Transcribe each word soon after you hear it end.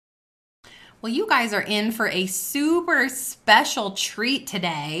Well, you guys are in for a super special treat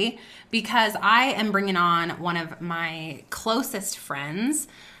today because I am bringing on one of my closest friends,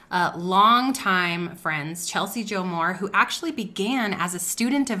 longtime friends, Chelsi Jo Moore, who actually began as a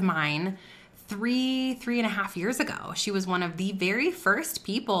student of mine three and a half years ago. She was one of the very first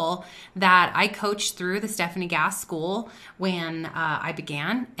people that I coached through the Stephanie Gass School when I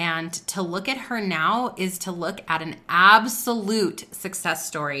began. And to look at her now is to look at an absolute success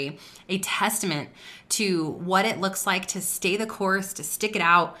story, a testament to what it looks like to stay the course, to stick it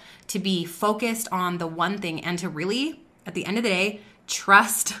out, to be focused on the one thing, and to really, at the end of the day,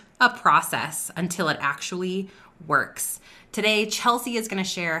 trust a process until it actually works. Today, Chelsi is going to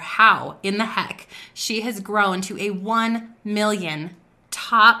share how in the heck she has grown to a 1 million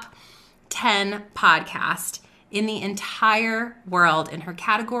top 10 podcast in the entire world in her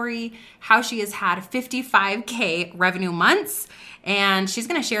category, how she has had 55K revenue months, and she's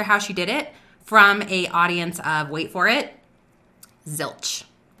going to share how she did it from a audience of, wait for it, zilch,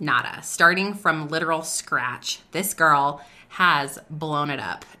 nada, starting from literal scratch. This girl has blown it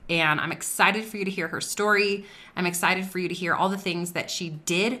up. And I'm excited for you to hear her story. I'm excited for you to hear all the things that she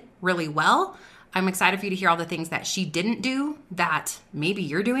did really well. I'm excited for you to hear all the things that she didn't do that maybe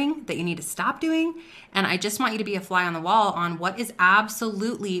you're doing that you need to stop doing. And I just want you to be a fly on the wall on what is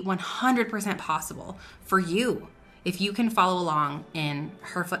absolutely 100% possible for you if you can follow along in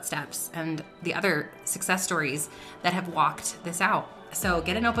her footsteps and the other success stories that have walked this out. So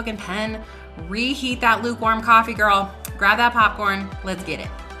get a notebook and pen, reheat that lukewarm coffee, girl. Grab that popcorn. Let's get it.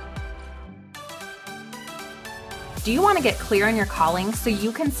 Do you want to get clear on your calling so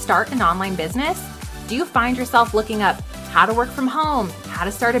you can start an online business? Do you find yourself looking up how to work from home, how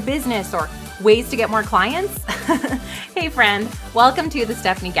to start a business, or ways to get more clients? Hey friend, welcome to the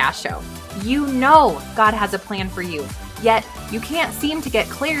Stephanie Gass Show. You know God has a plan for you, yet you can't seem to get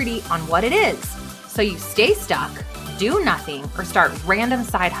clarity on what it is. So you stay stuck, do nothing, or start random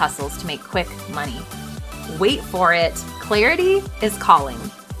side hustles to make quick money. Wait for it. Clarity is calling.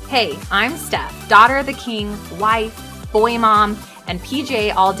 Hey, I'm Steph, daughter of the king, wife, boy mom, and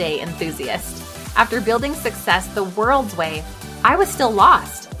PJ all day enthusiast. After building success the world's way, I was still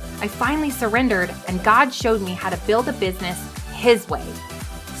lost. I finally surrendered, and God showed me how to build a business His way.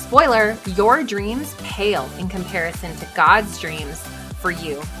 Spoiler, your dreams pale in comparison to God's dreams for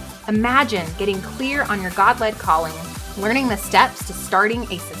you. Imagine getting clear on your God-led calling, learning the steps to starting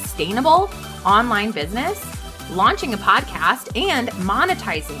a sustainable online business, launching a podcast, and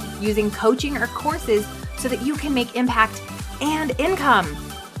monetizing using coaching or courses so that you can make impact and income.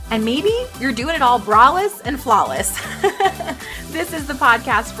 And maybe you're doing it all braless and flawless. This is the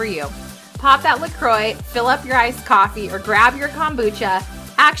podcast for you. Pop that LaCroix, fill up your iced coffee, or grab your kombucha.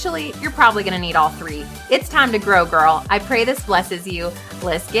 Actually, you're probably going to need all three. It's time to grow, girl. I pray this blesses you.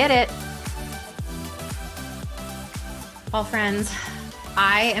 Let's get it. Well, friends,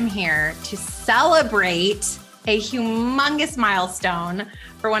 I am here to celebrate a humongous milestone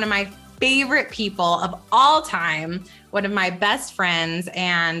for one of my favorite people of all time, one of my best friends,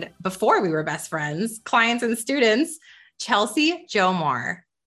 and before we were best friends, clients and students, Chelsi Jo Moore.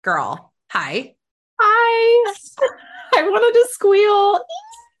 Girl, hi. Hi. I wanted to squeal.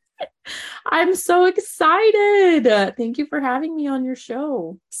 I'm so excited. Thank you for having me on your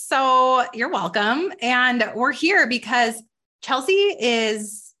show. So you're welcome. And we're here because Chelsi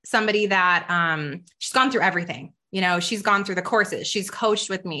is somebody that she's gone through everything. You know, she's gone through the courses. She's coached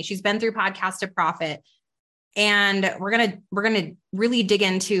with me. She's been through Podcast to Profit. And we're gonna really dig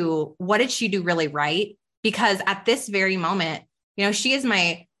into what did she do really right? Because at this very moment, you know, she is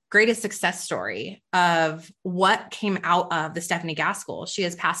my greatest success story of what came out of the Stephanie Gass School. She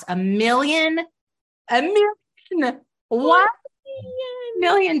has passed a million downloads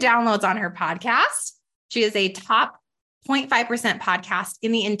on her podcast. She is a top 0.5% podcast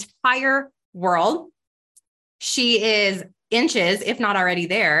in the entire world. She is inches, if not already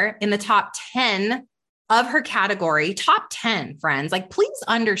there, in the top 10 of her category. Top 10, friends. Like, please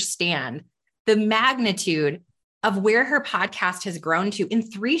understand the magnitude of where her podcast has grown to in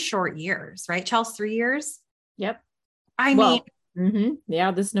 3 short years, right, Chelsea? 3 years? Yep. I mean,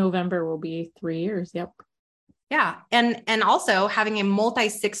 yeah, this November will be 3 years. Yep. Yeah. And also having a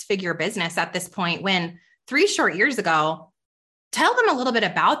multi-6-figure business at this point when 3 short years ago. Tell them a little bit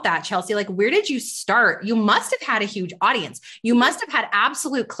about that, Chelsi. Like, where did you start? You must have had a huge audience. You must have had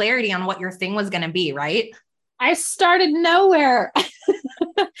absolute clarity on what your thing was going to be, right? I started nowhere.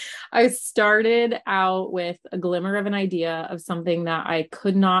 I started out with a glimmer of an idea of something that I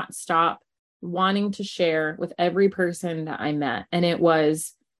could not stop wanting to share with every person that I met. And it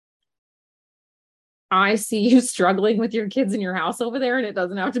was I see you struggling with your kids in your house over there, and it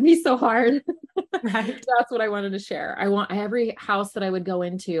doesn't have to be so hard. Right. That's what I wanted to share. I want every house that I would go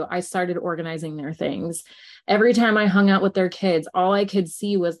into, I started organizing their things. Every time I hung out with their kids, all I could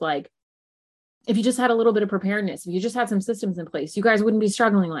see was like, if you just had a little bit of preparedness, if you just had some systems in place, you guys wouldn't be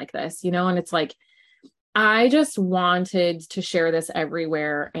struggling like this, you know? And it's like, I just wanted to share this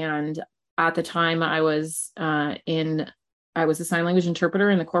everywhere. And at the time I was I was a sign language interpreter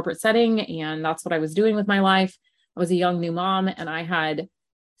in the corporate setting, and that's what I was doing with my life. I was a young new mom, and I had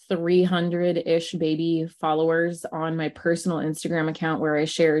 300-ish baby followers on my personal Instagram account where I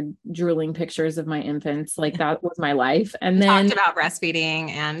shared drooling pictures of my infants. Like that was my life. And then Talked about breastfeeding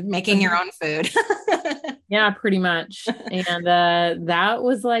and making your own food. yeah, pretty much. And that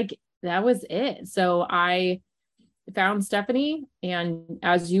was it. So I found Stephanie, and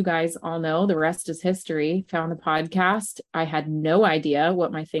as you guys all know, the rest is history. Found the podcast. I had no idea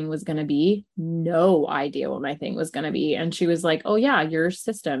what my thing was going to be. No idea what my thing was going to be. And she was like, "Oh yeah, your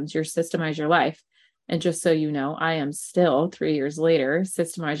systemize your life." And just so you know, I am still 3 years later,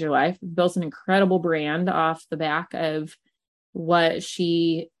 systemize your life, built an incredible brand off the back of what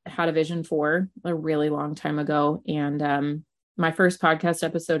she had a vision for a really long time ago. And my first podcast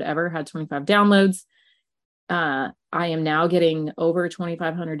episode ever had 25 downloads. I am now getting over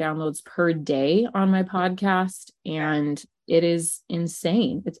 2,500 downloads per day on my podcast, and it is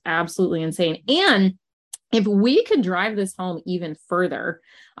insane. It's absolutely insane. And if we could drive this home even further,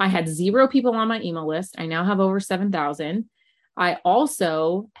 I had 0 people on my email list. I now have over 7,000. I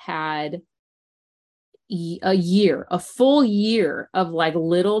also had a full year of like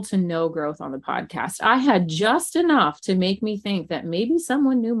little to no growth on the podcast. I had just enough to make me think that maybe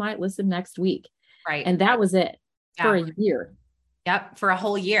someone new might listen next week. Right. And that was it for a year. Yep. For a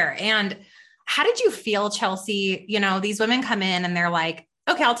whole year. And how did you feel, Chelsi? You know, these women come in and they're like,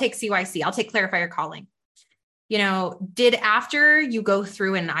 okay, I'll take CYC. I'll take Clarify Your Calling. You know, did after you go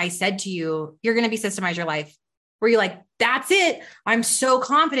through and I said to you, you're going to be Systemize Your Life, were you like, that's it. I'm so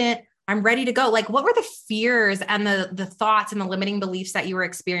confident. I'm ready to go. Like, what were the fears and the thoughts and the limiting beliefs that you were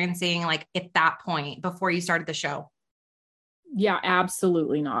experiencing like at that point before you started the show? Yeah,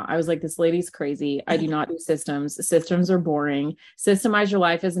 absolutely not. I was like, this lady's crazy. I do not do systems. Systems are boring. Systemize your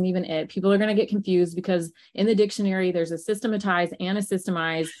life isn't even it. People are going to get confused because in the dictionary, there's a systematize and a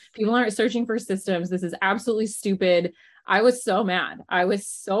systemize. People aren't searching for systems. This is absolutely stupid. I was so mad. I don't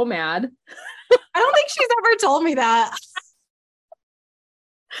think she's ever told me that.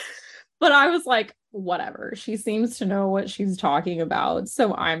 But I was like, whatever. She seems to know what she's talking about.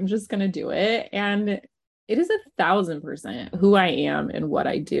 So I'm just going to do it. And it is 1,000% who I am and what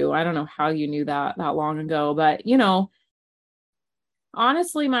I do. I don't know how you knew that long ago, but you know,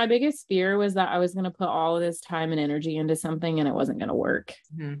 honestly, my biggest fear was that I was going to put all of this time and energy into something and it wasn't going to work.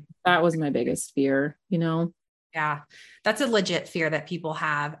 Mm-hmm. That was my biggest fear, you know? Yeah, that's a legit fear that people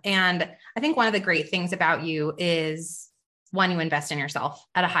have. And I think one of the great things about you is one, you invest in yourself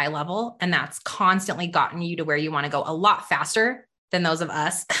at a high level, and that's constantly gotten you to where you want to go a lot faster than those of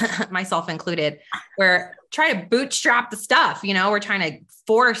us, myself included, where try to bootstrap the stuff, you know, we're trying to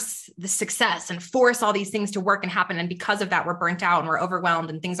force the success and force all these things to work and happen. And because of that, we're burnt out and we're overwhelmed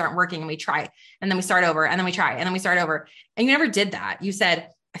and things aren't working and we try, and then we start over and then we try, and then we start over. And you never did that. You said,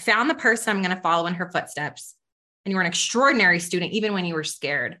 I found the person I'm going to follow in her footsteps. And you were an extraordinary student, even when you were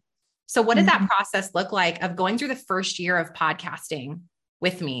scared. So what did that process look like of going through the first year of podcasting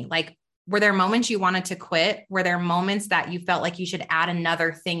with me? Like, were there moments you wanted to quit? Were there moments that you felt like you should add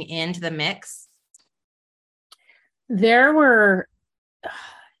another thing into the mix? There were,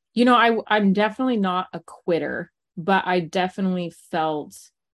 you know, I'm definitely not a quitter, but I definitely felt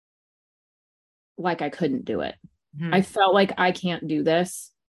like I couldn't do it. Mm-hmm. I felt like I can't do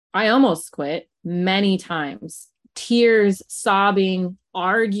this. I almost quit many times. Tears, sobbing,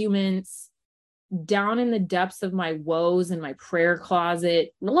 arguments, down in the depths of my woes in my prayer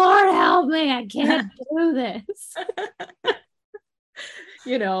closet. Lord help me, I can't do this.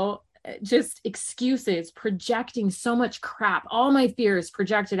 You know, just excuses, projecting so much crap, all my fears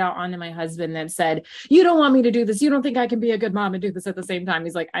projected out onto my husband that said, you don't want me to do this. You don't think I can be a good mom and do this at the same time.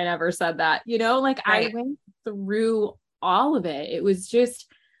 He's like, I never said that, you know, like right. I went through all of it. It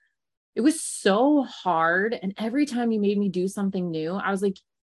was so hard. And every time you made me do something new, I was like,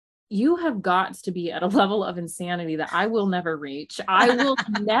 you have got to be at a level of insanity that I will never reach. I will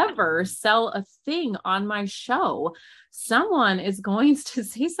never sell a thing on my show. someone is going to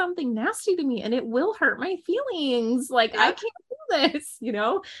say something nasty to me and it will hurt my feelings. Like, I can't do this,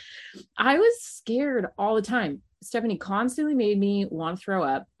 I was scared all the time. Stephanie constantly made me want to throw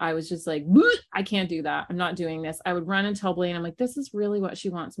up. I was just like, I can't do that. I'm not doing this. I would run and tell Blaine, I'm like, this is really what she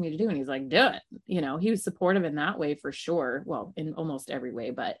wants me to do. And he's like, do it. He was supportive in that way for sure. Well, in almost every way,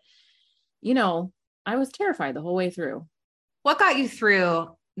 but I was terrified the whole way through. What got you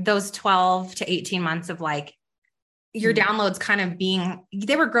through those 12 to 18 months of like your downloads kind of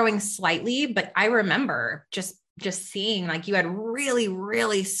they were growing slightly, but I remember just seeing like you had really,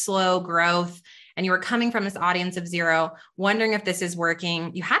 really slow growth and you were coming from this audience of 0, wondering if this is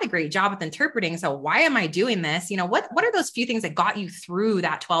working. You had a great job with interpreting. So why am I doing this? What are those few things that got you through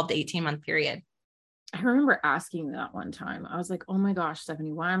that 12 to 18 month period? I remember asking that one time. I was like, oh my gosh,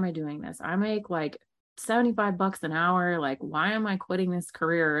 Stephanie, why am I doing this? I make like $75 an hour. Like, why am I quitting this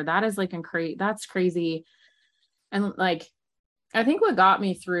career? That is like, that's crazy. And like, I think what got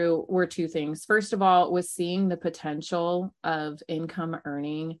me through were two things. First of all, was seeing the potential of income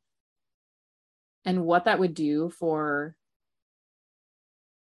earning and what that would do for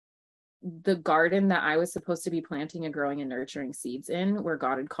the garden that I was supposed to be planting and growing and nurturing seeds in, where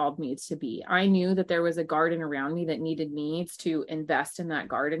God had called me to be. I knew that there was a garden around me that needed me to invest in that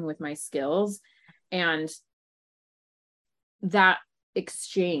garden with my skills. And that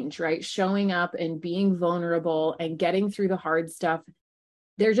exchange, right? Showing up and being vulnerable and getting through the hard stuff.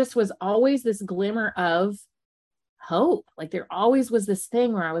 There just was always this glimmer of hope. Like there always was this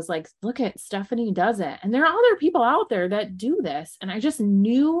thing where I was like, look at Stephanie does it. And there are other people out there that do this. And I just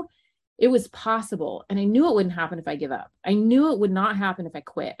knew it was possible. And I knew it wouldn't happen if I give up. I knew it would not happen if I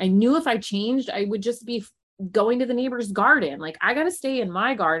quit. I knew if I changed, I would just be going to the neighbor's garden. Like I got to stay in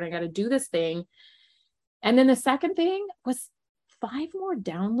my garden. I got to do this thing. And then the second thing was 5 more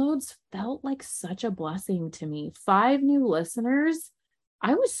downloads felt like such a blessing to me. 5 new listeners.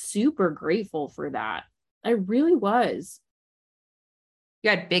 I was super grateful for that. I really was.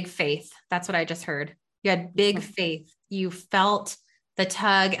 You had big faith. That's what I just heard. You had big faith. You felt the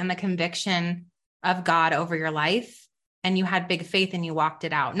tug and the conviction of God over your life, and you had big faith and you walked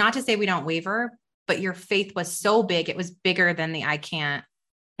it out. Not to say we don't waver, but your faith was so big. It was bigger than the I can't,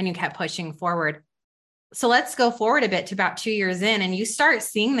 and you kept pushing forward. So let's go forward a bit to about 2 years in, and you start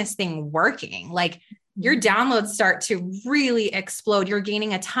seeing this thing working. Like your downloads start to really explode. You're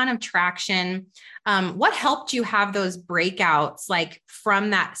gaining a ton of traction. What helped you have those breakouts, like from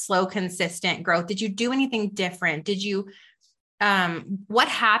that slow, consistent growth? Did you do anything different? Did you, what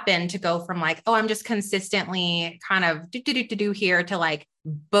happened to go from like, oh, I'm just consistently kind of do here to like,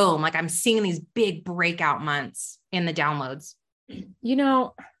 boom, like I'm seeing these big breakout months in the downloads?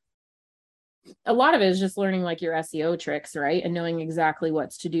 A lot of it is just learning like your SEO tricks, right? And knowing exactly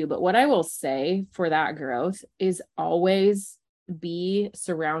what's to do. But what I will say for that growth is always be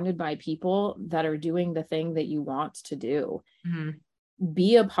surrounded by people that are doing the thing that you want to do. Mm-hmm.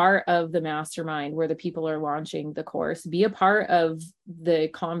 Be a part of the mastermind where the people are launching the course. Be a part of the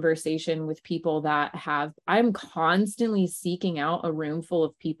conversation with people that I'm constantly seeking out a room full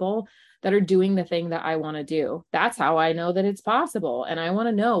of people that are doing the thing that I want to do. That's how I know that it's possible. And I want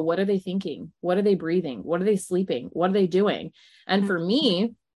to know, what are they thinking? What are they breathing? What are they sleeping? What are they doing? And for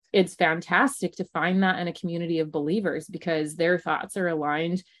me, it's fantastic to find that in a community of believers, because their thoughts are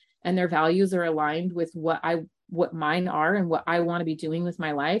aligned and their values are aligned with what mine are and what I want to be doing with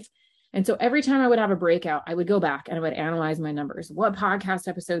my life. And so every time I would have a breakout, I would go back and I would analyze my numbers. What podcast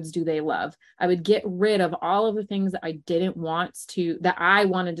episodes do they love? I would get rid of all of the things that that I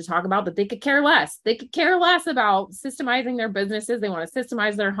wanted to talk about, that they could care less. They could care less about systemizing their businesses. They want to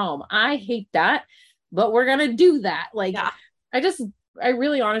systemize their home. I hate that, but we're going to do that. Like, yeah. I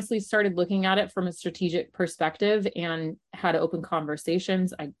really honestly started looking at it from a strategic perspective and how to open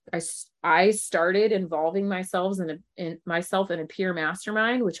conversations. I started involving myself in a peer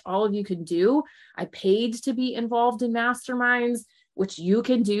mastermind, which all of you can do. I paid to be involved in masterminds, which you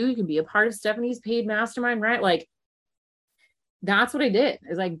can do. You can be a part of Stephanie's paid mastermind, right? Like that's what I did,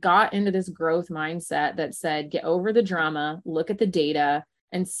 is I got into this growth mindset that said, get over the drama, look at the data,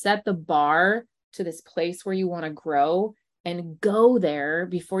 and set the bar to this place where you want to grow, and go there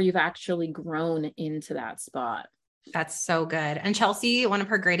before you've actually grown into that spot. That's so good. And Chelsi, one of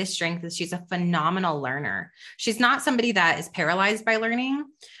her greatest strengths is she's a phenomenal learner. She's not somebody that is paralyzed by learning,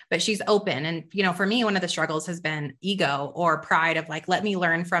 but she's open. And, for me, one of the struggles has been ego or pride of like, let me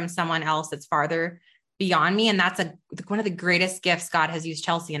learn from someone else that's farther beyond me. And that's one of the greatest gifts God has used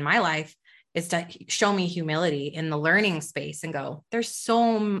Chelsi in my life, is to show me humility in the learning space and go, there's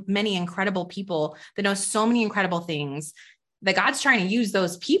so many incredible people that know so many incredible things. that God's trying to use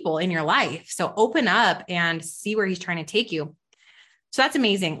those people in your life. So open up and see where he's trying to take you. So that's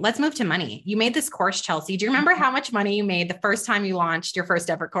amazing. Let's move to money. You made this course, Chelsi. Do you remember how much money you made the first time you launched your first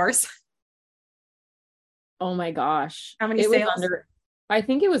ever course? Oh my gosh. How many sales? I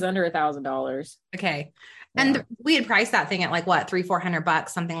think it was under $1,000. Okay. Yeah. And we had priced that thing at like what, $300-$400,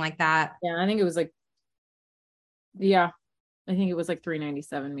 something like that. Yeah. I think it was like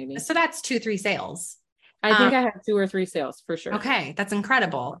 $397 maybe. So that's 2-3 sales. I think I had 2 or 3 sales for sure. Okay. That's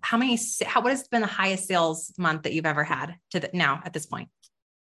incredible. What has been the highest sales month that you've ever had now at this point?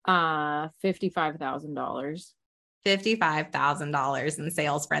 $55,000. $55,000 in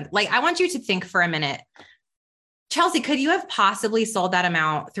sales, friends. Like, I want you to think for a minute, Chelsi, could you have possibly sold that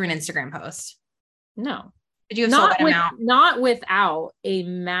amount through an Instagram post? No. Did you have sold that amount? Not without a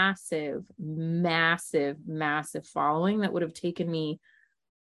massive, massive, massive following that would have taken me,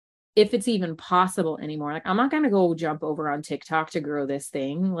 if it's even possible anymore. Like, I'm not going to go jump over on TikTok to grow this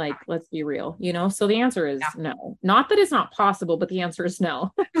thing. Like, let's be real, So the answer is no. Not that it's not possible, but the answer is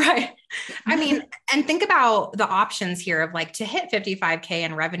no. Right. I mean, and think about the options here of like to hit 55K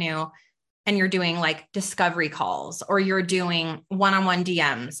in revenue, and you're doing like discovery calls, or you're doing one-on-one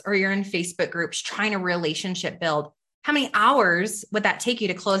DMs, or you're in Facebook groups trying to relationship build. How many hours would that take you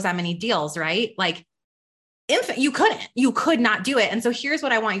to close that many deals? Right? Like, you could not do it. And so here's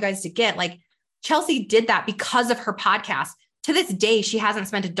what I want you guys to get. Like, Chelsi did that because of her podcast. To this day, she hasn't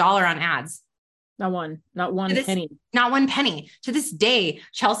spent $1 on ads. Not one penny. Not one penny. To this day,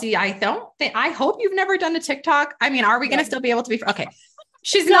 Chelsi, I hope you've never done a TikTok. I mean, are we going to still be able to be? Okay.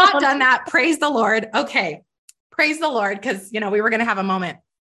 She's not done that. Praise the Lord. Okay. Praise the Lord. Cause we were going to have a moment.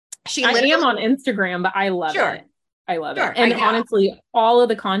 I am on Instagram, but I love it. I love it. And honestly, all of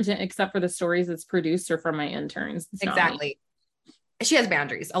the content except for the stories that's produced are from my interns. Exactly. She has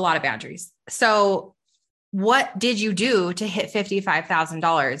boundaries, a lot of boundaries. So what did you do to hit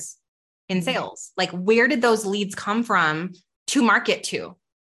 $55,000 in sales? Like, where did those leads come from to market to?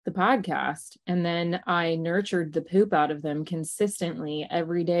 The podcast. And then I nurtured the poop out of them consistently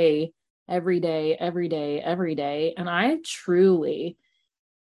every day. And I truly,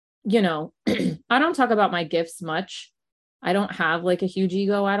 I don't talk about my gifts much. I don't have like a huge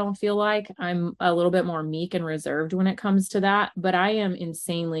ego. I don't feel like I'm a little bit more meek and reserved when it comes to that, but I am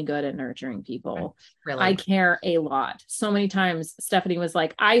insanely good at nurturing people. Really? I care a lot. So many times Stephanie was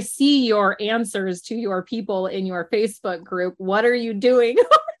like, I see your answers to your people in your Facebook group. What are you doing?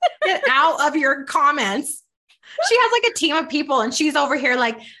 Get out of your comments. She has like a team of people and she's over here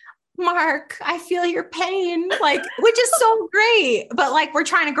like, Mark, I feel your pain, like, which is so great, but like, we're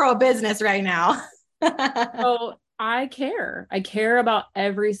trying to grow a business right now. So I care about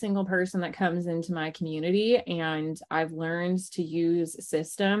every single person that comes into my community. And I've learned to use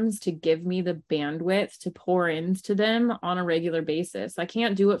systems to give me the bandwidth to pour into them on a regular basis. I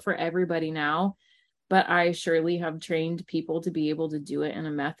can't do it for everybody now, but I surely have trained people to be able to do it in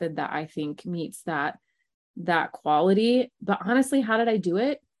a method that I think meets that quality. But honestly, how did I do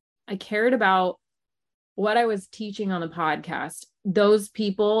it? I cared about what I was teaching on the podcast. Those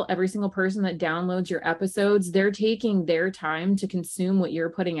people, every single person that downloads your episodes, they're taking their time to consume what you're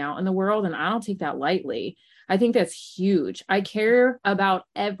putting out in the world. And I don't take that lightly. I think that's huge. I care about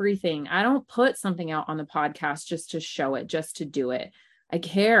everything. I don't put something out on the podcast just to show it, just to do it. I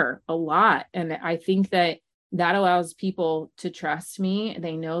care a lot. And I think that allows people to trust me.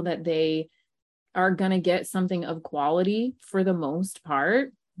 They know that they are going to get something of quality for the most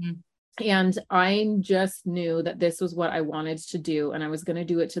part. Mm-hmm. And I just knew that this was what I wanted to do. And I was going to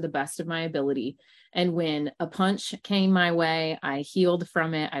do it to the best of my ability. And when a punch came my way, I healed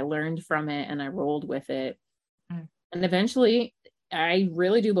from it. I learned from it and I rolled with it. Mm. And eventually, I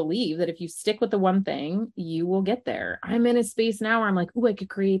really do believe that if you stick with the one thing, you will get there. I'm in a space now where I'm like, oh, I could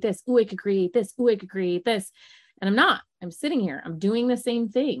create this. Oh, I could create this. Oh, I could create this. And I'm not. I'm sitting here. I'm doing the same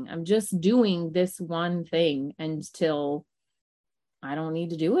thing. I'm just doing this one thing until I don't need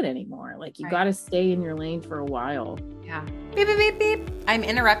to do it anymore. Like, you got to stay in your lane for a while. Yeah. Beep, beep, beep, beep. I'm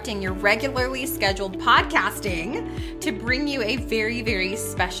interrupting your regularly scheduled podcasting to bring you a very, very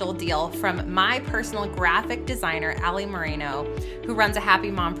special deal from my personal graphic designer, Allie Moreno, who runs a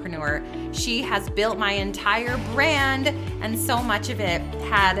Happy Mompreneur. She has built my entire brand, and so much of it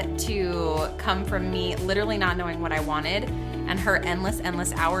had to come from me literally not knowing what I wanted, and her endless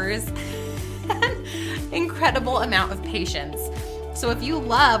hours and incredible amount of patience. So if you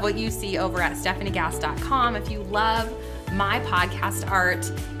love what you see over at stephaniegass.com, if you love my podcast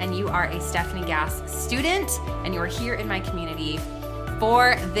art and you are a Stephanie Gass student and you're here in my community,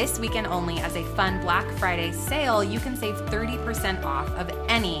 for this weekend only as a fun Black Friday sale, you can save 30% off of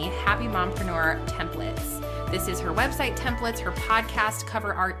any Happy Mompreneur templates. This is her website templates, her podcast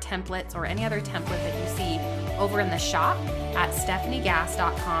cover art templates, or any other template that you see over in the shop at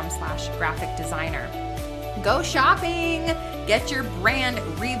stephaniegass.com/graphic designer. Go shopping, get your brand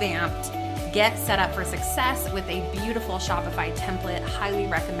revamped, get set up for success with a beautiful Shopify template, highly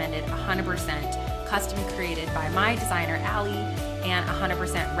recommended, 100% custom created by my designer, Allie, and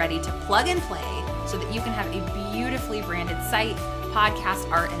 100% ready to plug and play so that you can have a beautifully branded site, podcast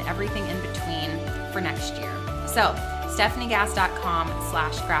art, and everything in between for next year. So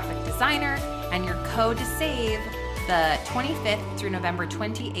stephaniegass.com/graphic designer, and your code to save the 25th through November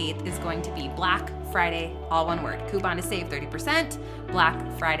 28th is going to be Black Friday, all one word. Coupon to save 30%, Black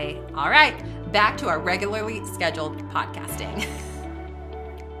Friday. All right, back to our regularly scheduled podcasting.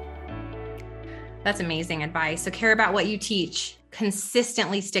 That's amazing advice. So care about what you teach,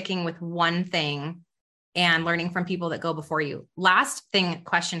 consistently sticking with one thing and learning from people that go before you. Last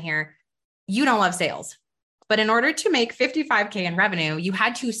question here. You don't love sales, but in order to make 55K in revenue, you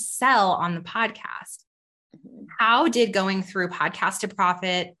had to sell on the podcast. How did going through Podcast to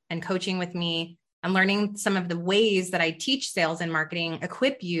Profit and coaching with me and learning some of the ways that I teach sales and marketing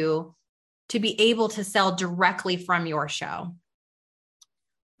equip you to be able to sell directly from your show?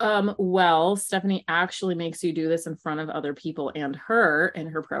 Well, Stephanie actually makes you do this in front of other people and her in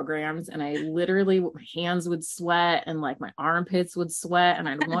her programs. And I literally, my hands would sweat and like my armpits would sweat and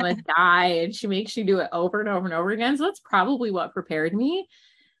I'd want to die. And she makes you do it over and over and over again. So that's probably what prepared me.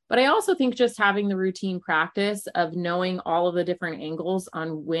 But I also think just having the routine practice of knowing all of the different angles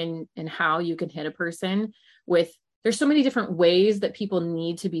on when and how you can hit a person with, there's so many different ways that people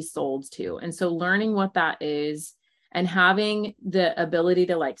need to be sold to. And so learning what that is and having the ability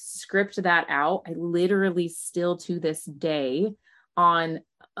to like script that out. I literally still to this day on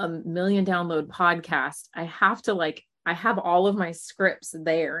a 1 million download podcast, I have to like, I have all of my scripts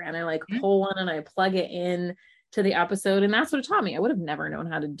there and I like pull one and I plug it in to the episode. And that's what it taught me. I would have never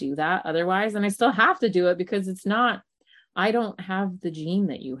known how to do that otherwise. And I still have to do it because it's not, I don't have the gene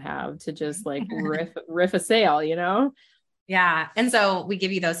that you have to just like riff a sale, you know? Yeah. And so we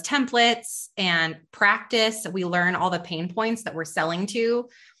give you those templates and practice. We learn all the pain points that we're selling to.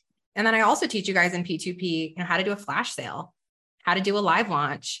 And then I also teach you guys in P2P, how to do a flash sale, how to do a live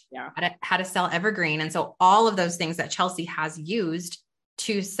launch, how to sell evergreen. And so all of those things that Chelsi has used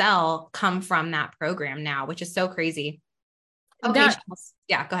to sell come from that program now, which is so crazy. Okay.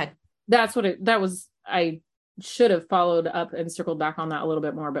 Yeah, go ahead. That's what that was. I should have followed up and circled back on that a little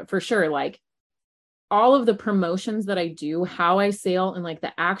bit more, but for sure, like all of the promotions that I do, how I sell and like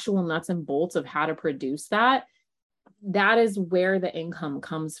the actual nuts and bolts of how to produce that is where the income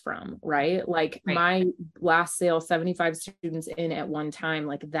comes from, right? Like my last sale, 75 students in at one time,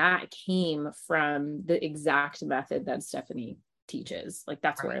 like that came from the exact method that Stephanie teaches. Like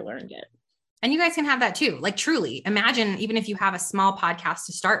that's where I learned it. And you guys can have that too. Like truly imagine, even if you have a small podcast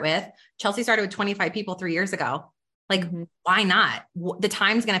to start with, Chelsi started with 25 people 3 years ago. Like, why not? The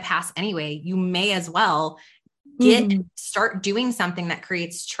time's going to pass anyway. You may as well start doing something that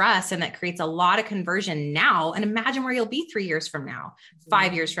creates trust and that creates a lot of conversion now. And imagine where you'll be 3 years from now,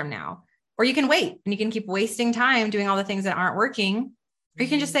 5 years from now, or you can wait and you can keep wasting time doing all the things that aren't working, or you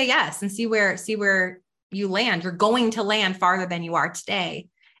can just say yes and see where you land. You're going to land farther than you are today.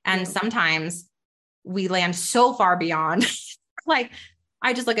 And sometimes we land so far beyond like,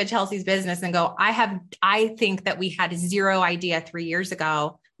 I just look at Chelsi's business and go, I think that we had zero idea 3 years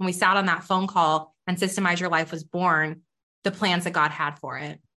ago when we sat on that phone call and Systemize Your Life was born, the plans that God had for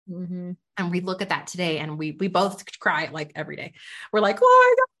it. And we look at that today and we both cry like every day. We're like, oh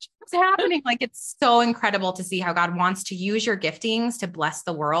my gosh, what's happening? Like, it's so incredible to see how God wants to use your giftings to bless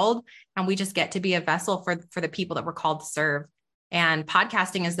the world. And we just get to be a vessel for the people that we're called to serve. And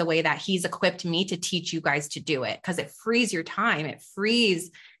podcasting is the way that he's equipped me to teach you guys to do it, because it frees your time. It frees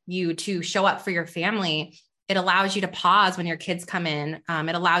you to show up for your family. It allows you to pause when your kids come in.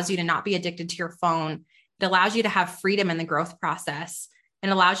 It allows you to not be addicted to your phone. It allows you to have freedom in the growth process. It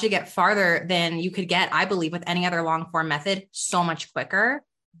allows you to get farther than you could get, I believe, with any other long form method so much quicker.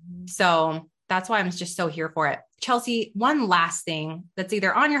 So that's why I'm just so here for it. Chelsi, one last thing that's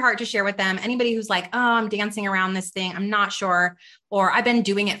either on your heart to share with them, anybody who's like, oh, I'm dancing around this thing, I'm not sure, or I've been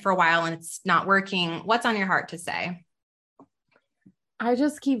doing it for a while and it's not working. What's on your heart to say? I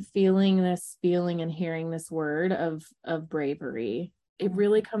just keep feeling and hearing this word of bravery. It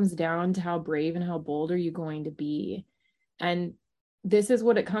really comes down to how brave and how bold are you going to be? And this is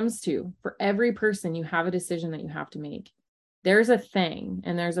what it comes to. For every person, you have a decision that you have to make. There's a thing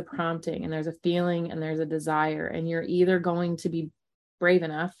and there's a prompting and there's a feeling and there's a desire, and you're either going to be brave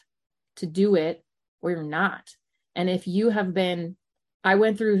enough to do it or you're not. And if you have been, I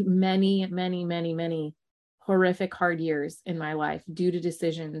went through many horrific, hard years in my life due to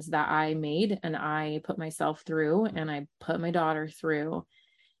decisions that I made and I put myself through and I put my daughter through.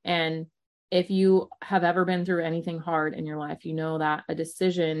 And if you have ever been through anything hard in your life, you know that a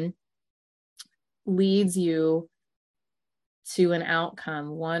decision leads you to an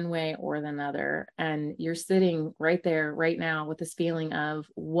outcome one way or another. And you're sitting right there right now with this feeling of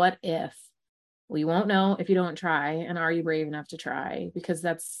what if? Well, you won't know if you don't try. And are you brave enough to try? Because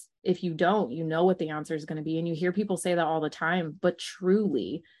that's, if you don't, you know what the answer is going to be. And you hear people say that all the time, but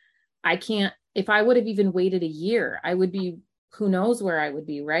truly, I can't, if I would have even waited a year, I would be, who knows where I would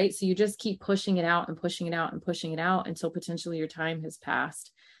be, right? So you just keep pushing it out and pushing it out and pushing it out until potentially your time has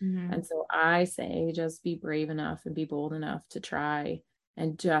passed. Mm-hmm. And so I say, just be brave enough and be bold enough to try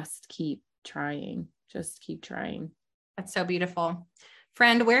and just keep trying. Just keep trying. That's so beautiful.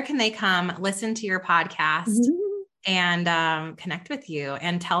 Friend, where can they come listen to your podcast and connect with you,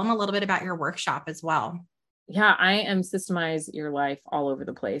 and tell them a little bit about your workshop as well? Yeah, I am Systemize Your Life all over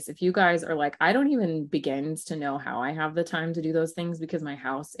the place. If you guys are like, I don't even begin to know how I have the time to do those things because my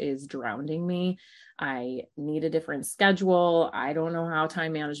house is drowning me. I need a different schedule. I don't know how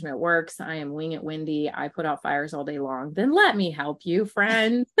time management works. I am wing it windy. I put out fires all day long. Then let me help you,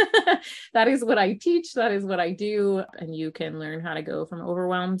 friend. That is what I teach. That is what I do. And you can learn how to go from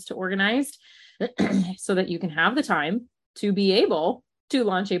overwhelmed to organized so that you can have the time to be able to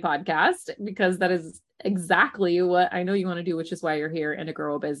launch a podcast, because that is exactly what I know you want to do, which is why you're here, and to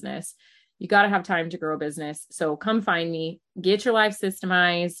grow a business. You got to have time to grow a business. So come find me, get your life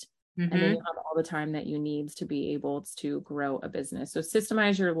systemized, and then you'll have all the time that you need to be able to grow a business. So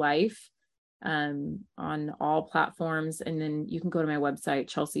Systemize Your Life on all platforms. And then you can go to my website,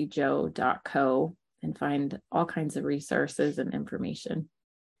 chelseajoe.co, and find all kinds of resources and information.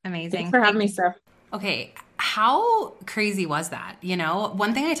 Amazing. Thanks for having me, Steph. Okay. How crazy was that? You know,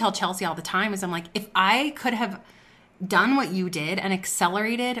 one thing I tell Chelsea all the time is I'm like, if I could have done what you did and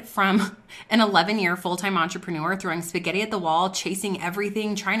accelerated from an 11-year full-time entrepreneur, throwing spaghetti at the wall, chasing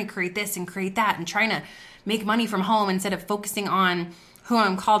everything, trying to create this and create that, and trying to make money from home instead of focusing on who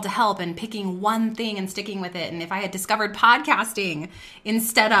I'm called to help and picking one thing and sticking with it. And if I had discovered podcasting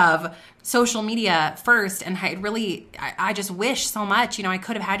instead of social media first, and I just wish so much, you know, I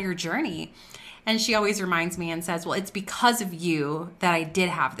could have had your journey. And she always reminds me and says, well, it's because of you that I did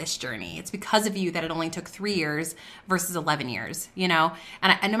have this journey. It's because of you that it only took 3 years versus 11 years, you know?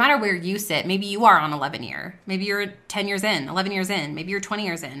 And no matter where you sit, maybe you are on 11 year, maybe you're 10 years in, 11 years in, maybe you're 20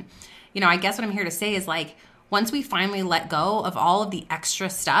 years in. You know, I guess what I'm here to say is, like, once we finally let go of all of the extra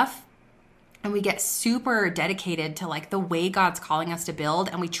stuff and we get super dedicated to like the way God's calling us to build,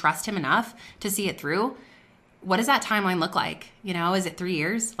 and we trust him enough to see it through, what does that timeline look like? You know, is it 3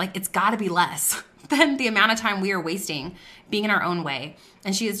 years? Like, it's got to be less than the amount of time we are wasting being in our own way.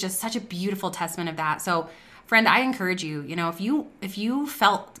 And she is just such a beautiful testament of that. So, friend, I encourage you, you know, if you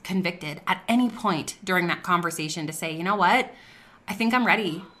felt convicted at any point during that conversation to say, you know what, I think I'm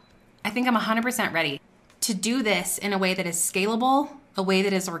ready. I think I'm 100% ready to do this in a way that is scalable, a way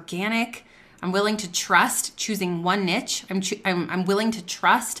that is organic. I'm willing to trust choosing one niche. I'm willing to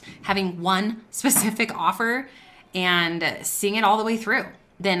trust having one specific offer and seeing it all the way through.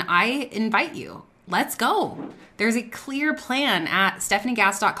 Then I invite you. Let's go. There's a clear plan at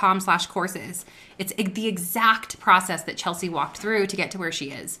stephaniegass.com/courses. It's the exact process that Chelsea walked through to get to where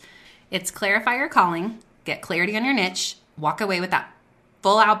she is. It's clarify your calling, get clarity on your niche, walk away with that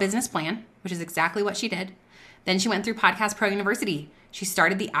full out business plan, which is exactly what she did. Then she went through Podcast Pro University. She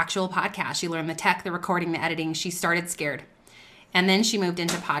started the actual podcast. She learned the tech, the recording, the editing. She started scared. And then she moved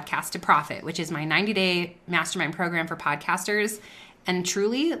into Podcast to Profit, which is my 90-day mastermind program for podcasters. And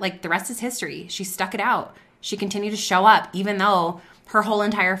truly, like, the rest is history. She stuck it out. She continued to show up, even though her whole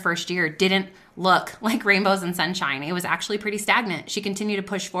entire first year didn't look like rainbows and sunshine. It was actually pretty stagnant. She continued to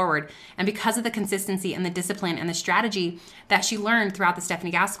push forward. And because of the consistency and the discipline and the strategy that she learned throughout the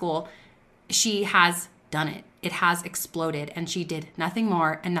Stephanie Gass School, she has done it. It has exploded, and she did nothing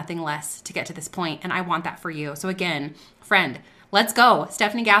more and nothing less to get to this point. And I want that for you. So again, friend, let's go.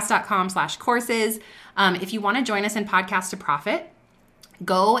 stephaniegass.com/courses. If you want to join us in Podcast to Profit,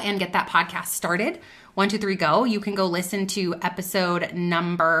 go and get that podcast started. 1, 2, 3, go. You can go listen to episode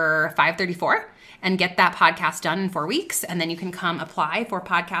number 534 and get that podcast done in 4 weeks. And then you can come apply for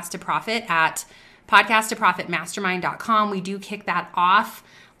Podcast to Profit at podcasttoprofitmastermind.com. We do kick that off,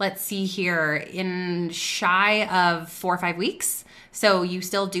 let's see here, in shy of 4 or 5 weeks. So you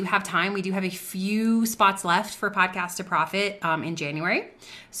still do have time. We do have a few spots left for Podcast to Profit in January.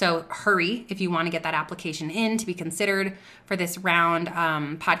 So hurry if you want to get that application in to be considered for this round,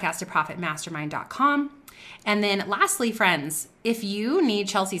 podcasttoprofitmastermind.com. And then lastly, friends, if you need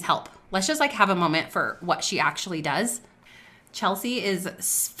Chelsea's help let's just like have a moment for what she actually does. Chelsi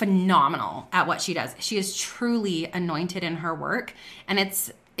is phenomenal at what she does. She is truly anointed in her work, and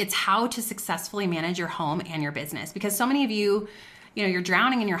it's how to successfully manage your home and your business, because so many of you, you're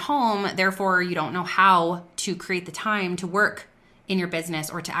drowning in your home, therefore you don't know how to create the time to work in your business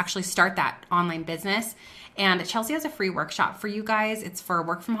or to actually start that online business. And Chelsi has a free workshop for you guys. It's for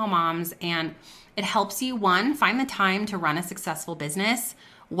work from home moms, and it helps you, one, find the time to run a successful business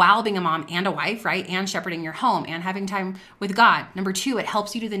while being a mom and a wife, right? And shepherding your home and having time with God. Number two, it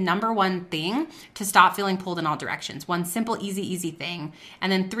helps you do the number one thing to stop feeling pulled in all directions. One simple, easy thing. And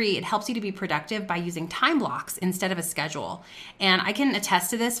then three, it helps you to be productive by using time blocks instead of a schedule. And I can attest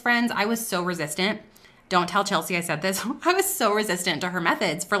to this, friends. I was so resistant. Don't tell Chelsi I said this. I was so resistant to her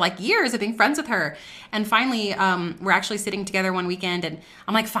methods for like years of being friends with her. And finally, we're actually sitting together one weekend, and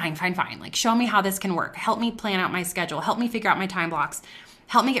I'm like, fine. Like, show me how this can work. Help me plan out my schedule. Help me figure out my time blocks.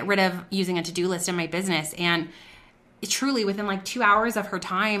 Help me get rid of using a to-do list in my business. And truly, within like 2 hours of her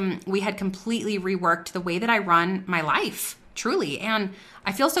time, we had completely reworked the way that I run my life, truly. And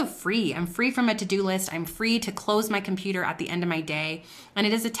I feel so free. I'm free from a to-do list. I'm free to close my computer at the end of my day. And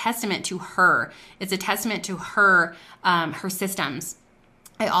it is a testament to her. It's a testament to her, her systems.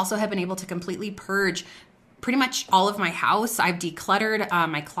 I also have been able to completely purge pretty much all of my house. I've decluttered.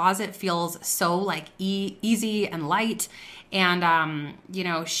 My closet feels so like easy and light. And,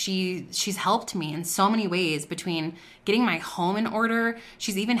 she's helped me in so many ways between getting my home in order.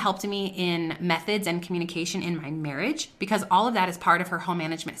 She's even helped me in methods and communication in my marriage, because all of that is part of her home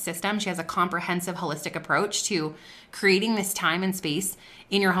management system. She has a comprehensive, holistic approach to creating this time and space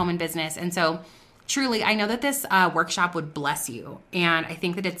in your home and business. And so truly, I know that this workshop would bless you. And I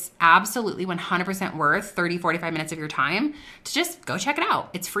think that it's absolutely 100% worth 30, 45 minutes of your time to just go check it out.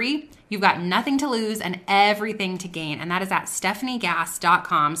 It's free. You've got nothing to lose and everything to gain. And that is at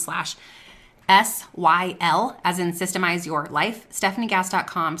stefaniegass.com/SYL, as in systemize your life,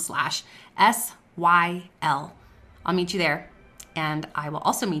 stefaniegass.com/SYL. I'll meet you there. And I will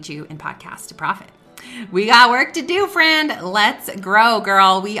also meet you in Podcast to Profit. We got work to do, friend. Let's grow,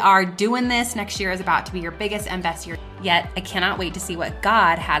 girl. We are doing this. Next year is about to be your biggest and best year yet. I cannot wait to see what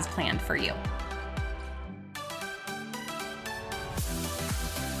God has planned for you.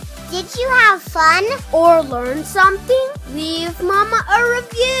 Did you have fun or learn something? Leave Mama a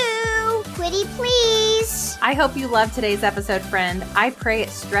review. Pretty please. I hope you loved today's episode, friend. I pray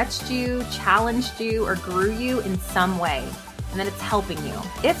it stretched you, challenged you, or grew you in some way, and that it's helping you.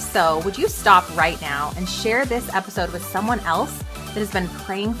 If so, would you stop right now and share this episode with someone else that has been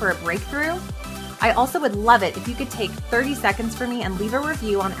praying for a breakthrough? I also would love it if you could take 30 seconds for me and leave a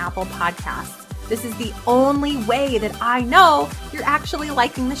review on Apple Podcasts. This is the only way that I know you're actually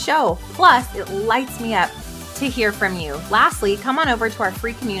liking the show. Plus, it lights me up to hear from you. Lastly, come on over to our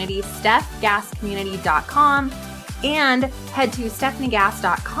free community, stephgasscommunity.com, and head to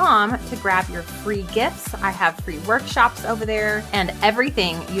stefaniegass.com to grab your free gifts. I have free workshops over there and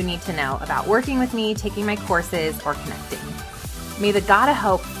everything you need to know about working with me, taking my courses, or connecting. May the God of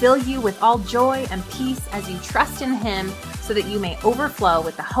hope fill you with all joy and peace as you trust in him, so that you may overflow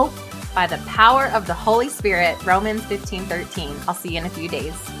with the hope by the power of the Holy Spirit. Romans 15:13. I'll see you in a few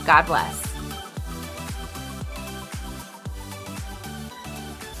days. God bless.